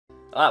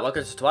Alright,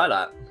 welcome to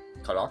Twilight.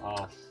 Come on.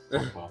 Oh,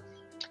 fuck off.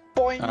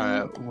 Boing.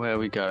 Alright, where are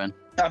we going?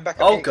 I'm back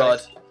up Oh here, god.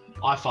 guys.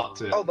 I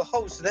fucked it. Oh, the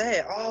hole's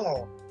there.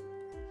 Oh.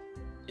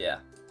 Yeah.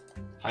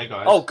 Hey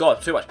guys. Oh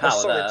god, too much power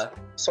solid. there.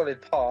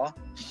 Solid par.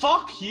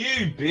 Fuck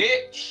you,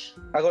 bitch!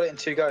 I got it in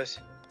 2 goes.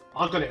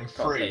 I got it in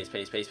God, 3.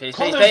 please.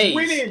 Connor's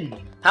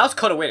winning! How's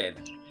Connor winning?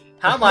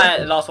 How am I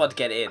the last one to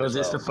get in? Because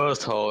as it's the well?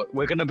 first hole.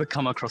 We're gonna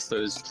come across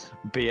those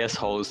BS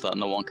holes that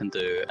no one can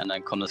do, and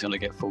then Connor's gonna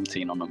get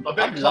 14 on them. I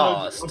bet, I'm Connor,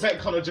 last. I bet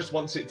Connor just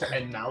wants it to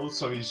end now,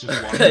 so he's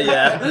just won.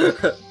 Yeah.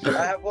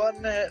 I have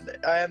one.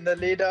 I am the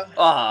leader.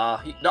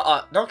 Ah, no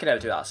one can ever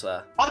do that, I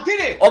swear. I did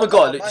it! Oh my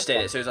god, Luke my just did it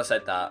fault. as soon as I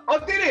said that. I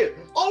did it!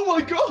 Oh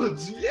my god,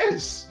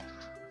 yes!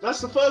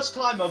 That's the first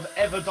time I've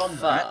ever done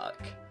that.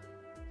 Fuck.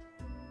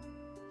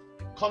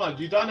 Connor,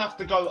 you don't have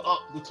to go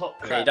up the top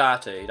Okay, crap. you don't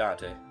have to, you don't have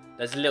to.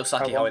 There's a little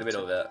sucky hole in the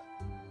middle of it.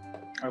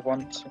 I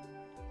want to.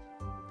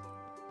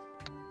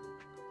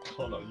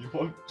 Connor, you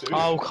won't do it.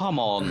 Oh, come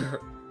on.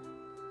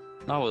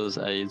 That was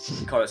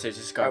AIDS. Connor,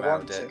 seriously, just go I around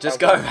want it. to,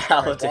 Just I go want to, I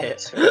around want it.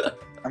 to.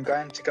 I'm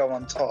going to go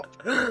on top.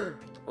 Oh,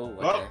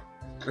 okay.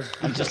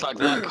 And just like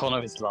that,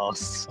 Connor is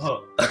last.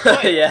 Oh.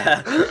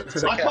 Yeah.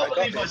 It's I okay, can't got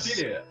believe I this.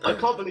 did it. I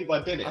can't believe I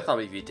did I it. can't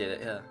believe you did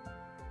it, yeah.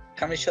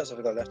 How many shots have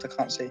I got left? I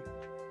can't see.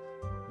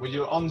 When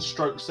you're on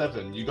stroke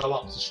 7, you go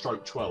up to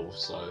stroke 12,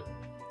 so.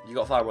 You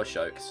got 5 more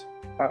strokes.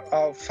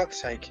 Oh, fuck's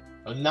sake.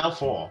 And now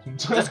 4.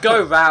 Just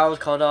go round,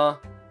 Connor.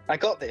 I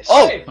got this.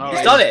 Oh, Hey, he's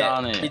alright, done he's it.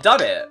 done it. He's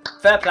done it.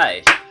 Fair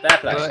play. Fair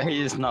play. But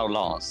he is now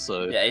last,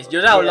 so. Yeah,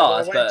 you're now Yeah, well,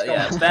 last, I but went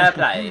yeah, to- fair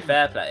play.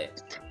 Fair play.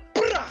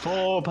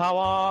 Full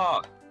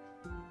power!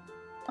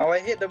 Oh, I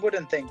hit the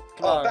wooden thing.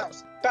 Come Oh, on.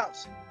 bounce,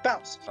 bounce,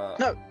 bounce. Uh,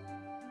 No.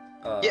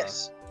 uh,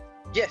 Yes.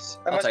 Yes.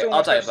 Am I I'll take, still I'll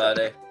on take a first shot?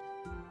 birdie.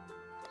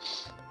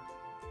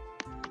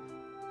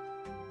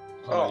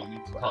 Connor, you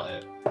need to cut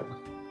it.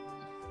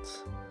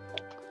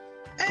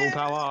 Full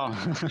power!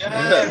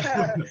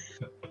 Yeah.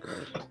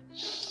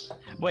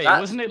 Wait, That-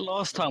 wasn't it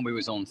last time we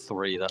was on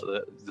 3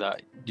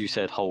 that you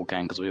said whole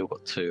gang because we all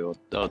got 2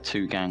 or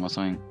 2 gang or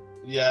something?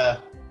 Yeah.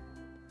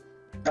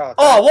 Oh,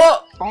 Oh,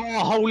 what? Oh,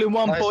 hole in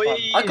one, Nice boy! one.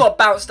 I got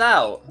bounced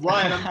out.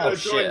 Ryan, I'm Oh, gonna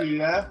shit. join you,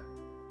 yeah?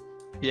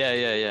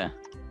 Yeah.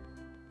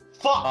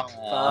 Fuck!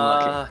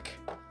 Unlucky.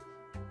 Fuck.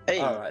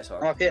 hey, Alright, I'm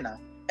sorry. up here now.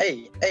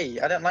 Hey,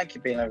 I don't like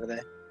you being over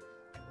there.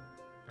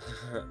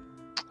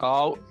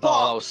 Oh, that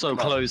was so Come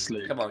on.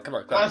 closely. Come on.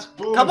 That's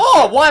bullshit. Come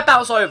on, why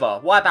bounce over?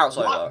 Why bounce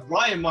over?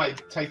 Ryan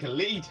might take a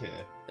lead here.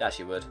 Yeah,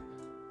 she would.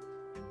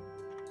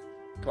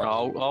 Come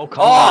on. Oh,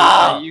 come Oh!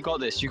 on. Hey, you got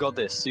this. Fuck!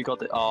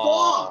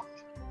 Oh.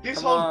 This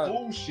Come whole on.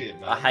 bullshit,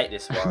 man. I hate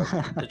this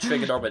one. The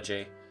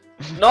trigonometry.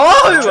 No!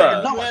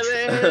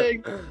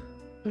 Winning!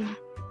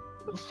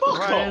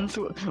 Fuck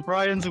off!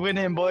 Ryan's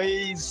winning,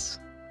 boys.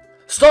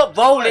 Stop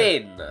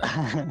rolling!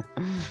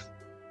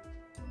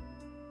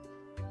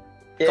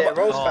 Yeah, Come on.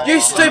 rolls Oh. back. You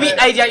Done stupid it.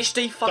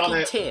 ADHD Done fucking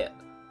it. tit.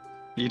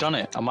 You done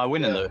it? Am I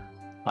winning Yeah. though?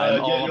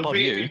 I'm Yeah, you're above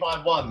beating you. me by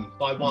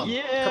one.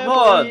 Yeah. Come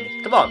on, boys.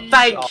 come on.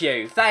 Thank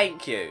you.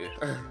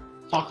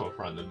 Fuck off,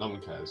 Brandon. No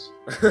one cares.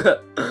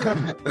 I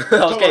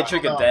was getting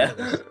triggered there.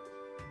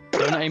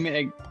 Don't aim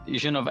it. You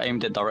shouldn't have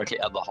aimed it directly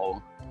at the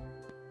hole.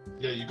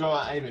 Yeah, you go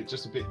and aim it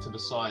just a bit to the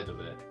side of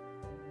it.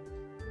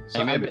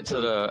 So Aim it a bit to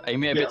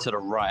the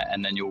right,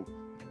 and then you'll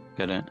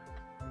get it.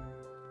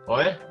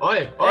 Oi!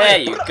 There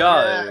you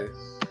go. Yes.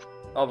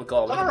 Oh my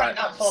god, look Alright, at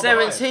that that. far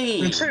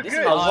 17! behind. This is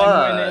Good. my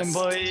I'm worst.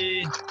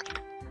 winning, boy.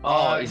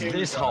 Oh, Oh, it's here we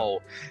this go.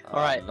 hole. Oh,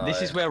 Alright, this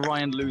no. is where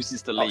Ryan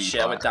loses the lead. Oh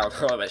shit, I went down.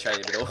 I went straight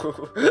in the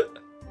middle.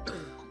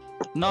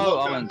 No, Look,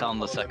 I I'm went down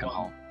the going second for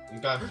hole.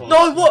 I'm going for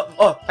No, what?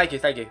 Oh, thank you.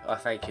 Oh,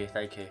 thank you.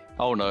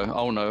 Oh no.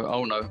 Oh no,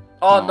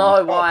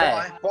 Oh,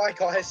 why? Bye,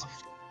 guys.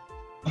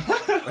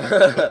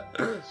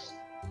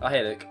 Oh,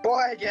 here, Luke.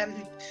 Bye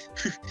again.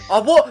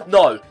 Oh, what?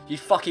 No, you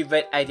fucking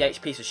red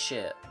ADH piece of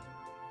shit.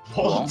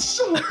 What?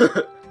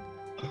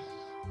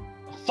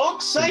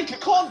 Fuck's sake, I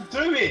can't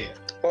do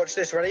it! Watch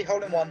this. Ready?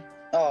 Hole in one.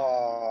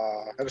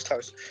 Oh, it was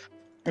close.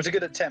 It was a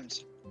good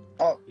attempt.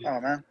 Oh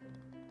man.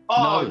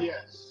 Oh, No.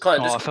 yes.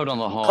 Colin, Oh, I just, fell down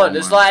the hole. Colin,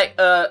 just man.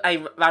 like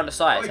aim round the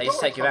sides. Oh, They you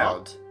just got take you it, come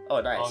round.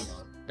 Oh, nice.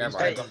 Oh, no. Never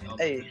Hey, mind.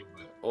 hey.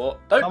 Oh,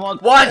 don't. Come on.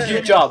 Why did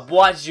you jump?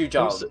 Why did you It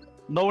jump? was-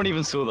 No one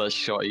even saw that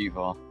shot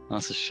either.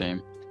 That's a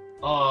shame.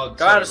 Oh,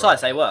 Go around the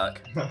sides. They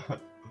work.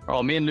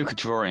 Oh, me and Luke are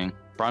drawing.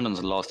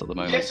 Brandon's last at the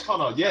moment. Yes,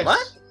 Connor, yes.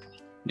 What?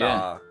 Yeah.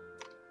 Nah.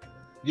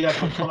 Yeah,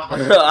 but Connor,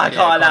 I can't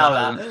Yeah, allow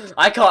Connor that.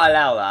 I can't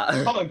allow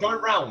that. Connor, go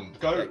round.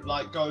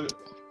 Go,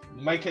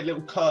 make a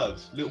little curve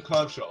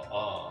shot.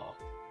 Oh.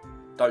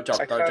 Don't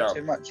jump. I Don't curved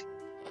too jump. much.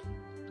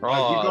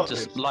 Oh, you got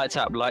just this. light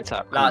tap. Light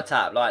tap.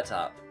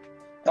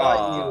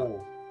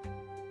 Oh,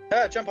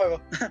 Oh. jump over.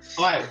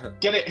 Alright,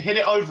 hit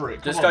it over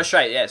it. Just come go on.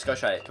 straight. Yeah, just go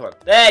straight. Come on.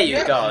 There you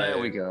Yeah. go. There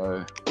we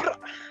go.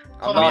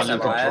 I'm Connor, last Me at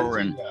and Luke are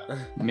Ryan. drawing.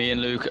 Yeah. Me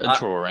and Luke I- are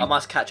drawing. I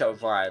must catch up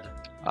with Ryan.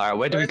 Alright,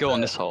 where do we Where's go on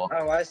the- this hole?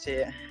 Oh, I see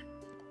it.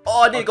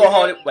 Oh, I did go Okay.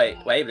 hold it. Wait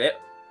a minute.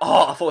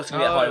 Oh, I thought it was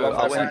gonna be a hole in one I for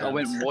a went, second. I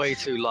went way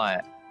too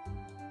light.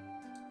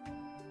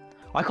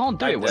 I can't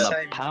do Like it when I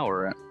Same.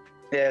 power it.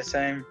 Yeah,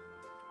 same.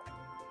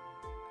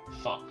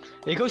 Fuck.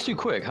 It goes too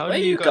quick. How Where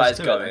do you guys guys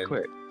do it going? that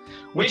quick?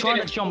 We We're trying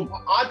did to it jump,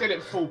 full- I did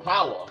it full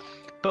power.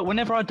 but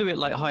whenever I do it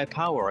like high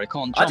power, I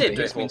can't I jump. didn't It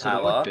do it hits me full into the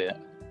power. wood bit.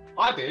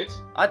 I did.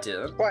 I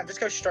didn't. Right, just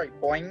go straight.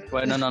 Boing.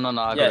 Wait, no.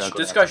 I Yeah, got it.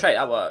 just go straight.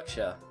 That works.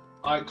 Yeah.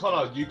 Alright,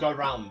 Connor, you go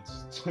round.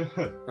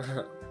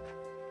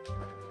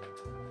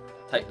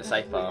 Take the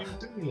safe What are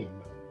path. you doing?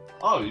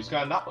 Oh, he's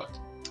going that way.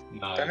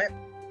 No. Damn it.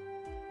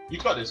 You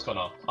got this,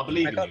 Connor. I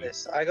believe I in got you.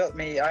 this. I got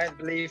me. I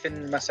believe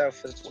in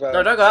myself as well.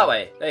 No, don't go that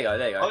way. There you go.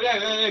 There you Oh go.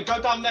 yeah,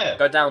 go down there.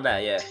 Go down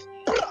there. Yeah.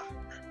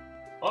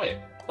 Oh yeah.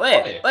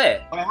 Where? Wait.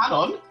 Where? Wait, hang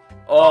on.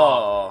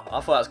 Oh, I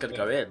thought that was gonna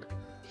go in.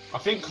 I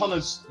think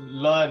Connor's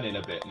learning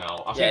a bit now.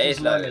 I Yeah, think he he's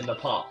is learning learning. the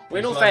part. Well,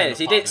 in He's all learning fairness,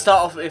 the he part did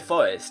start off with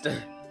Forest.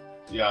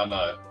 Yeah, I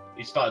know.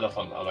 He started off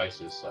on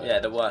Oasis. So. Yeah,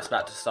 the worst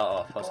map to start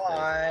off, possibly.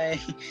 Why?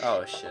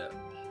 Oh shit.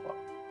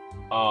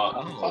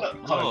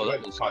 Connor,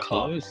 that was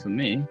close for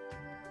me.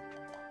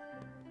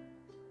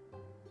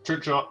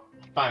 Trick shot.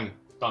 Bang.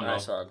 Done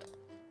Nice now. one.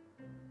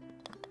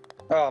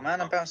 Oh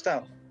man, I'm bounced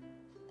out.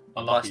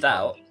 Unlucky. Passed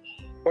out.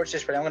 Watch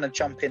this, ready? I'm gonna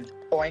jump in.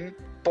 Boing,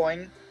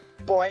 boing,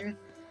 boing.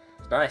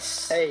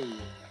 Nice. Hey,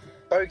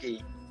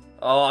 bogey.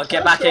 Oh,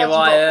 get back here,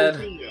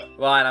 Ryan.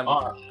 Ryan, I'm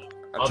Oh,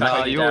 I'm no,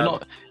 tracking you down.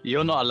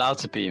 You're not allowed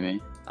to beat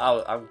me.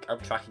 Oh, I'm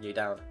tracking you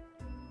down.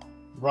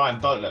 Ryan,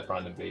 don't let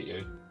Brandon beat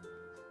you.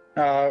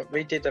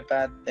 We did a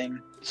bad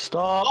thing.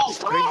 Stop! Oh,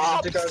 Stop! we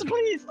need to go.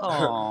 Please!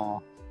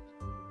 Oh.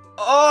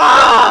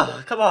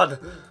 Oh, come on.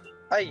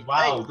 Hey,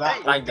 Wow, that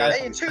hey, banged hey, it.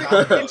 hey,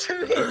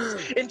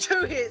 in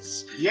two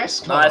hits, Yes,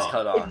 Connor. Nice, in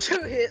Connor.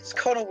 2 hits,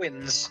 Connor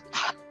wins.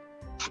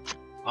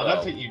 I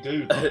don't think you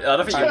do. I though.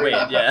 don't think you win.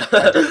 Yeah,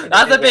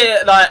 that's a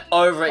bit like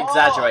over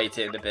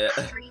exaggerating a bit.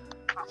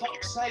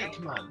 Fuck's sake,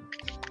 man.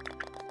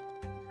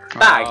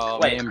 Bang! Oh,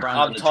 me Wait, and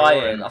Brandon I'm are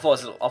tying. drawing. I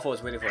thought it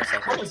was winning for a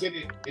Connor second.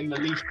 did it in the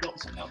least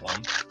shots on that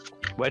one.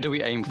 Where do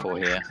we aim for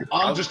here?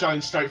 I'm just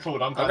going straight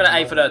forward. I'm gonna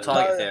aim for the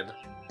target No. thing.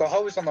 The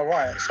hole's on the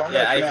right, so I'm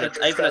Yeah, gonna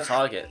aim for the just,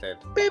 target thing.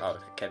 Beep. Oh,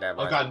 okay, never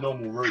I'm mind. going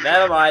normal route.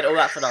 Never mind. All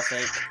that for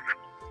nothing.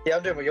 Yeah,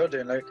 I'm doing what you're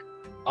doing, Luke.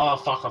 Oh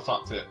fuck, I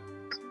fucked it.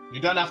 You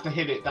don't have to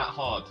hit it that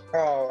hard.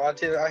 Oh, I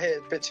did. I hit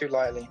it a bit too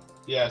lightly.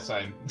 Yeah,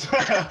 same.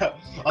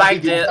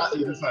 Banged it.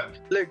 Exactly the same.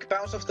 Luke,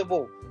 bounce off the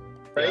wall.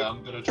 Ready? Yeah,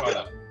 I'm gonna try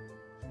that.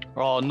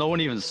 Oh, no one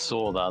even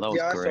saw that. That was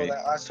Yeah, great.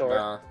 I saw that.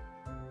 Nah.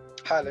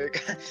 Hi,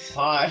 Luke.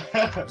 Hi.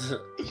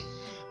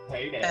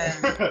 Hey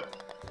there.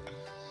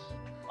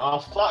 Oh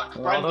fuck,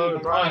 Brandon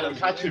and Ryan are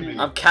catching me.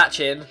 I'm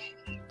catching.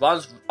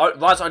 Ryan's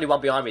only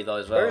one behind me though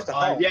as well. Where's the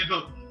hole? Yeah,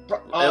 but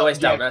They're always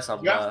down there you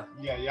somewhere. have,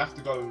 yeah, you have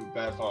to go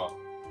there far.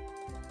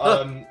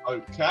 Huh.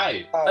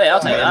 Okay. Oh, Hey, I'll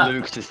fine. take Me that. and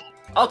Luke just,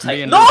 I'll Me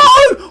take. and No!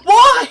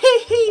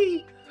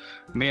 Why?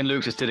 me and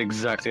Luke just did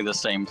exactly the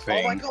same Oh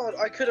thing. my god,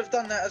 I could have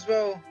done that as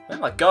well. Where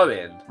am I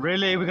going?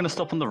 Really? We're gonna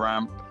stop on the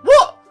ramp?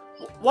 What?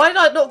 Why did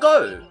I not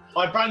go?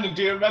 Hi, Brandon,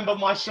 do you remember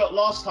my shot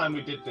last time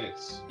we did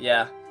this?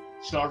 Yeah.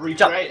 Should I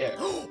recreate it?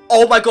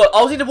 Oh my god!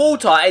 I was in the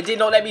water and it did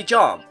not let me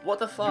jump. What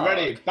the fuck? You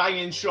ready?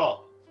 Banging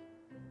shot.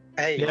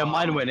 Hey, Yeah,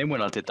 mine went in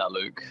when I did that,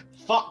 Luke.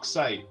 Fuck's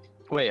sake.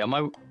 Wait, am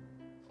I?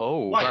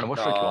 Oh, Wait, Brandon,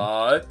 what's trick one?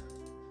 No.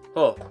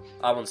 Oh,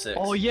 I'm on 6.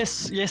 Oh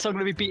yes, I'm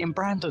gonna be beating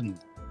Brandon.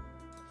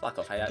 Fuck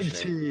off, hey, actually.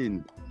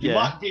 18. You Yeah.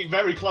 might be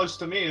very close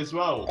to me as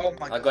well. oh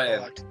my I god. got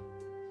it.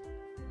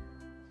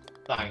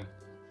 Bang.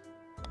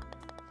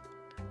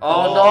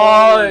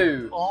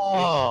 Oh,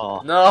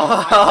 Oh.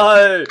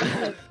 no!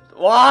 No!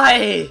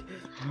 Why?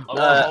 Oh,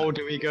 No. How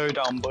do we go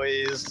down,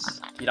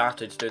 boys? You don't have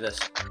to just do this.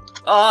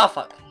 Oh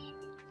fuck!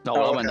 No,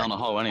 Oh, I went okay. down a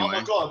hole oh anyway.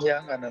 my god.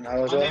 Yeah, and then I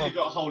was I well. nearly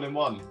got a hole in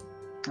one.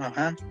 Oh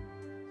man,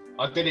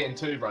 I did it in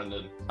 2,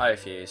 Brandon. I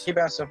refuse. you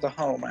bounced off the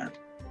hole, man.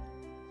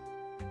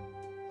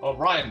 Oh,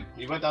 Ryan,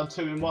 you went down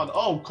 2 in 1.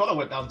 Oh, Connor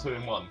went down 2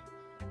 in 1.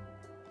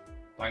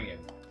 Bang it.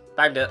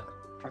 Banged it.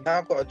 And now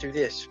I've got to do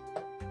this.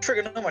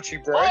 Trigonometry,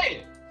 bro.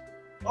 Oi!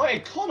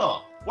 Oi,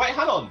 Connor! Wait,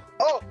 hang on.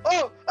 Oh!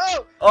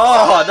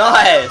 Oh,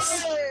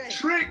 nice! Hey!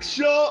 Trick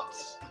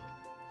shots!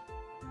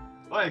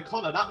 Wait,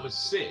 Connor, that was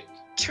sick.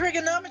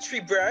 Trigonometry,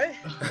 bro.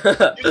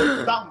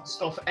 You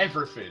bounced off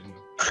everything.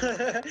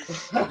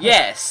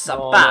 Yes, I'm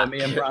Oh, back. no,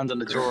 me and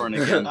Brandon are drawing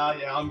again.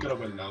 Yeah, I'm gonna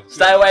win now.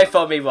 Stay away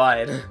from me,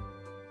 Ryan.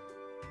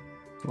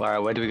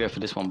 Alright, where do we go for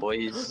this one,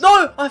 boys?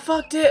 No, I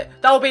fucked it.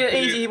 That would be an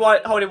easy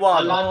holding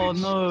one. Oh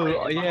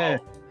no, yeah.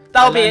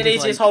 That would be an landed,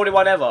 easiest like- holding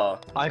one ever.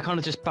 I kind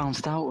of just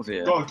bounced out of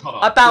it. Go on, Connor.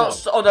 I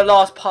bounced on the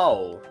last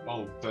pole. Go on.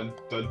 Oh, dun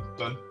dun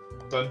dun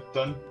dun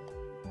dun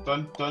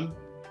dun dun.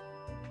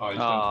 Oh, he's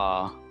done.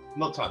 Ah,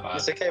 Not that bad.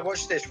 It's okay,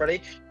 watch this,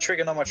 ready?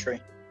 Trigonometry.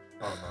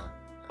 Oh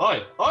no.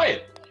 Oi!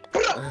 Oi!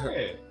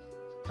 Hey,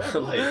 fair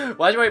play.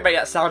 Why do you make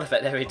that sound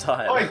effect every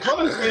time? Oi,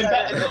 Connor's doing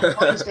better now.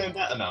 Connor's doing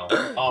better now.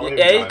 Oh, here we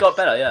Yeah, go. he got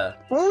better, yeah.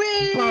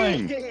 Whee!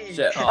 Bang.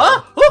 Shit. Oh.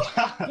 Ah!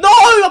 Oh! No,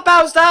 I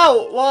bounced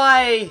out.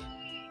 Why?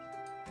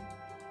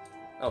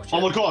 Oh shit.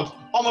 Oh my god!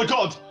 Oh my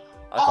god!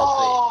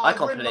 I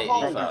rimmed the completely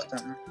hole.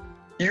 fucked.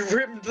 You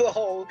rimmed the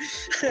hole.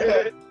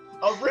 Yeah,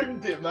 I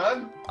rimmed it,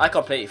 man. I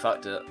completely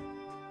fucked it.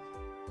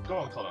 Go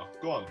on, Connor.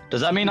 Go on.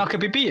 Does that mean I could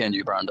be beating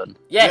you, Brandon?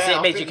 Yes, Yeah, it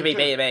I means think you can be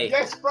beating me.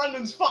 Yes,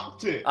 Brandon's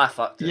fucked it. I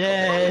fucked it.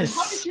 Yes.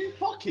 How did you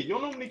fuck it?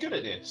 You're normally good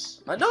at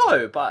this. I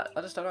know, but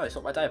I just don't know. It's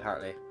not my day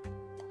apparently.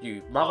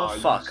 You Oh, you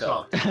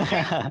motherfucker.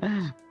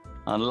 suck.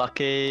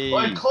 Unlucky.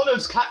 Well,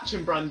 Connor's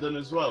catching Brandon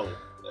as well.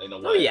 In a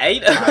way. No, he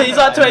ain't. He's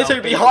like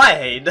 22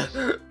 behind.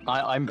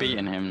 I'm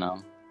beating him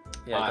now.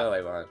 Yeah, go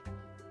away, Ryan.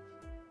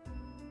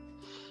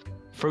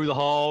 Through the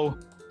hole.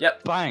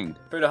 Yep. Bang.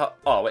 Through the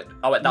I went.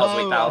 That was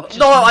weak now. I'm just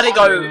No, I didn't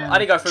go. sorry. I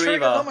didn't go through either.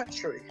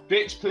 Trigonometry.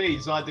 Bitch,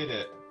 please, I did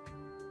it.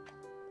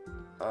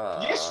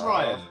 Yes,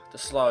 Ryan. The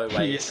slow You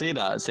way. see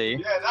that? See?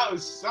 Yeah, that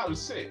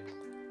was sick.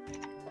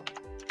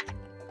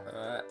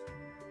 Alright.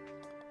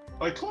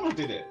 Oh, Connor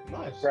did it.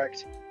 Nice.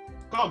 Correct.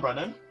 Go on,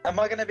 Brandon. Am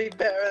I going to be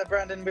better than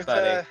Brandon with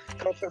Buddy.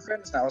 corporate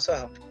friends now as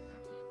well?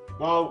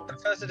 Well, The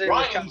first to do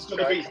Ryan's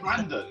gonna beat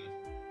Brandon.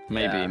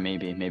 Maybe, Yeah.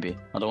 maybe.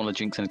 I don't want to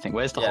jinx anything.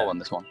 Where's the Yeah. hole on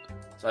this one?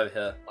 It's over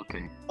here.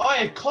 Okay.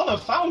 Oh, Connor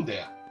found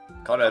it.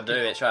 Gotta do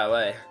it straight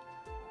away.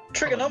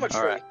 Trigonometry.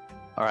 Alright.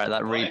 Alright,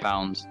 that Right.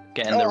 rebound.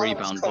 Getting Oh, the that was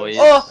rebound, close. boys.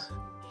 Oh!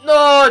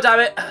 No, damn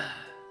it!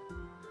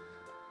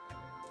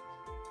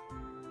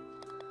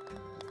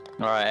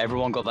 Alright,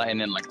 everyone got that in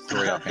like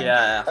 3, I think.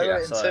 Yeah, I I think got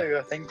that's it in so. 2,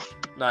 I think.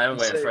 No, I haven't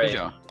got it in Two. Did 3.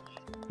 you?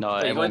 No,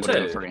 Wait, you everyone got got it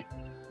in two? 3.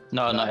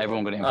 No,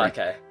 everyone got it in 3. Oh,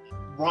 okay.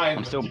 Ryan,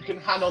 I'm still- you can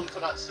hang on to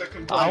that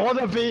second point. I want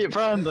to beat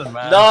Brandon,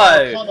 man.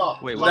 No! Connor,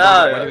 Wait, No,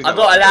 where do we I'm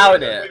go? not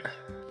allowing it.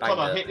 Bang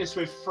Connor, it. hit this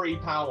with free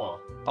power.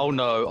 Oh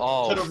no,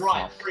 oh. To the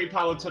right, fuck. free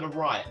power to the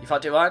right. You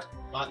fucked it, Ryan?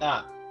 Like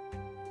that.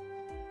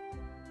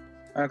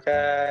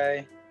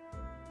 Okay.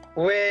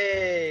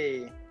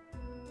 Whee!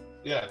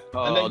 Yeah.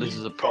 Oh, And then this you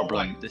is a go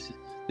problem. right.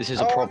 This is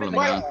a Oh, problem,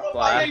 wait, man.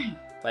 Why? Hey!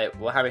 Wait,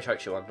 well, how many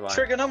strokes you on? Ryan?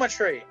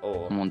 Trigonometry.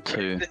 Oh. I'm on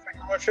 2. The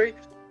trigonometry.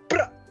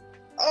 Bruh.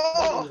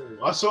 Oh!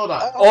 I saw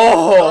that.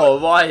 Oh,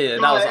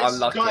 Ryan, that was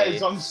unlucky.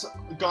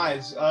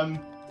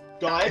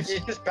 Guys, You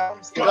just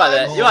bounced. You right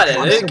there, you right there,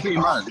 I'm Luke. still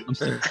beating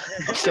Brandon.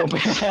 I'm still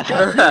beating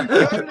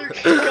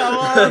Come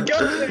on, go!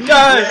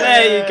 Go,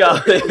 there you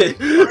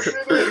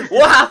go.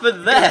 What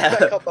happened Back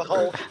there? up the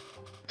hole.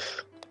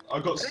 I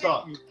got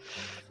stuck.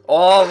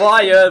 Oh,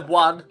 Ryan,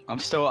 one.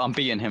 I'm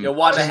beating him. You're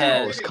one 2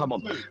 ahead. holes, Come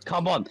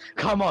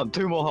on.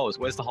 2 more holes.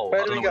 Where's the hole?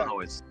 Where I do don't we know go? where the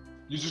hole is.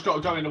 You just got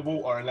to go in the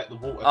water and let the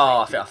water.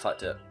 Oh, I take think I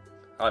fucked it.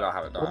 Oh, no, I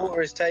haven't done it.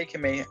 Water is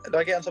taking me. Do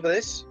I get on top of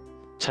this?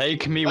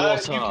 Take me you.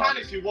 water. You can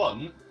if you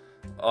want.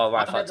 Oh, Ryan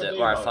I've fucked never it.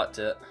 been Ryan though. fucked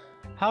it.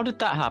 How did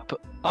that happen?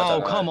 I don't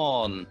Oh, know. come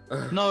on.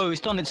 No, he's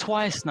done it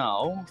twice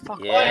now.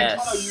 Fuck Yeah. Ryan,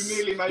 Connor, Yes. you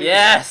nearly made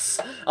Yes.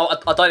 Oh,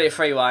 I done it in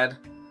 3, Ryan. it.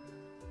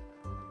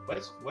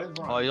 Where's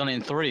Oh, Ryan? he's done it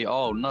in 3.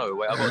 Oh no,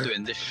 wait, I've got to do it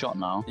in this shot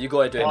now. You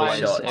gotta do it in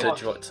Ryan, the shot if to I-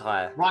 drop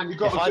higher. Ryan, you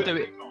got If to I do do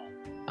it. it-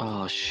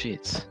 Oh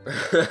shit.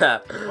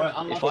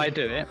 Well, If I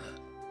do it.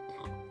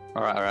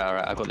 Alright,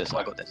 I got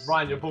this.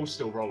 Ryan, your ball's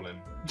still rolling.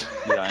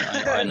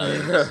 Yeah, I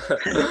know.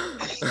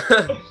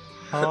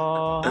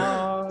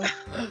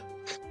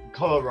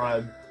 Come on,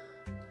 Ryan.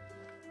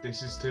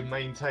 This is to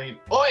maintain.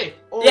 Oi!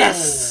 Oh!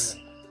 Yes!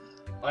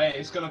 Oi,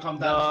 it's gonna come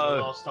down to the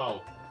No. last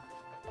hole.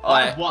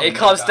 Alright, One, it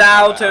comes no,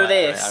 down no, to no,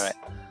 this. Alright.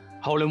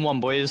 Hole in one,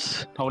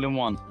 boys. Hole in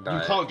one. No.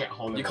 You can't get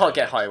hole in You one. can't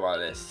get high on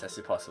this. That's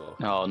impossible.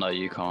 Oh no,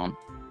 you can't.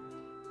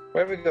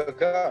 Where we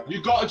go?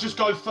 You gotta just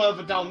go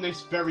further down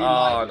this very Oh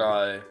line.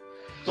 no.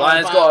 So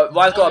Ryan's about got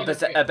one a, in a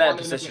bit, a better one in a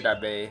position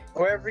bit. than me.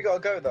 Where have we got to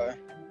go though?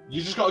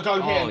 You just gotta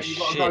go here Oh, and you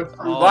gotta shit. go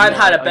through. Oh, Ryan no,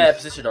 had a I- better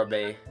position on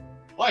me.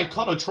 Oi,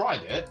 Connor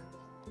tried it.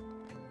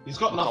 He's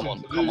got Come nothing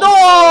on, to come lose.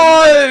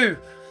 No!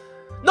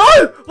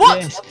 No! What?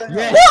 Yes, What the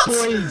yes,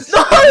 What? boys.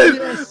 No!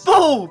 Yes.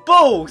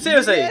 Bull!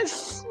 Seriously?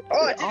 Yes.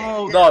 Oh, I did it.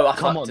 Oh, No, I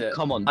come fucked on, it.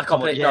 come on. I can't come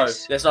on, believe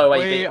yes. no. There's no way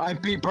you Wait, beat. I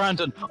beat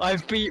Brandon.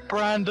 I've beat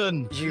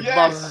Brandon. You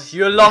Yes.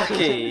 You're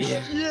lucky.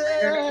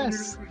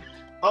 Yes.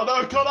 Oh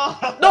no,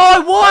 Connor!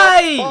 No,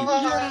 why?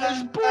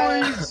 Yes,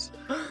 boys.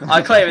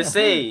 I can't even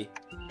see.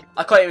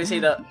 I can't even see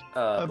the.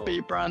 I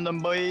beat Brandon,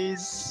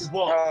 boys.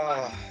 What?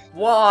 Ah,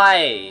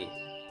 Why?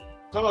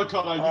 Come on,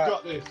 Connor, you Alright.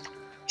 got this.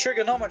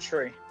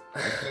 trigonometry.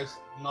 There's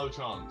no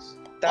chance.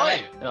 Damn Oi!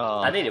 it. Oh,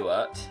 I nearly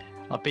worked.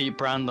 I beat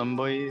Brandon,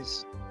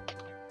 boys.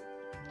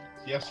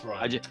 Yes, I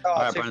Ryan. just, Oh,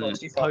 alright, too Brandon. close,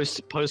 too far.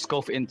 Post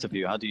golf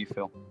interview. How do you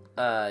feel?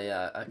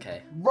 Yeah,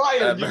 okay.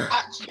 Ryan, you Um,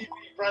 actually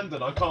beat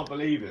Brandon. I can't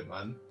believe it,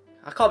 man.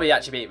 I can't be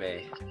actually beat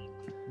me.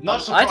 No I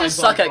surprise just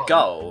suck I at won.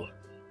 golf.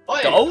 Oi,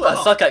 Golf? I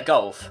Connor, suck at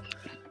golf.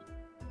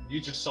 You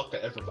just suck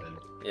at everything.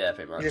 Yeah,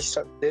 pretty You much. just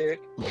suck dick.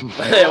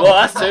 Well,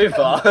 that's too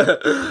far.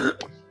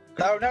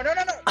 No, no, no,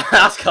 no, no.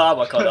 That's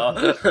karma,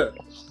 Connor.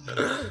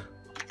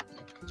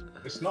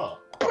 It's not.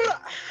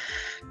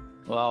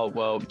 Well,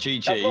 I've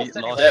GG. lost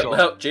Last Yeah, shot.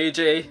 well,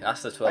 GG.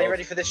 That's the Are 12. you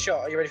ready for this shot?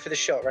 Are you ready for this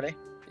shot? Ready?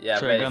 Yeah,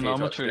 I'm ready for you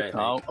to Trigonometry. anything.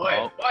 Oh, Oi,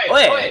 oh. oi,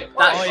 Oi, oi,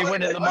 that- Oh, he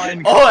went in the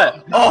mine. Oh!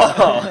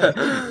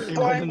 Oh! He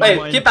went in the Wait,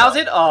 mine. keep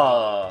bouncing?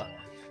 Oh!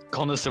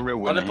 Connor's the real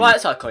On winner. the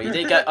bright side, Connor, you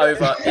didn't get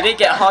over. You didn't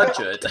get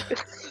 100.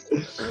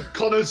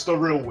 Connor's the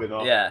real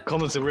winner. Yeah.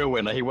 Connor's the real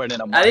winner. He went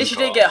in a mine. At least you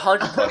didn't get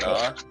 100,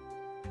 Connor.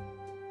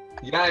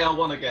 Yeah, I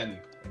won again.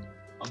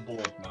 I'm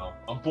bored now.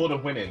 I'm bored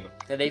of winning.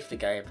 Then leave the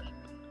game.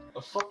 Oh,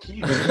 fuck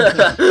you.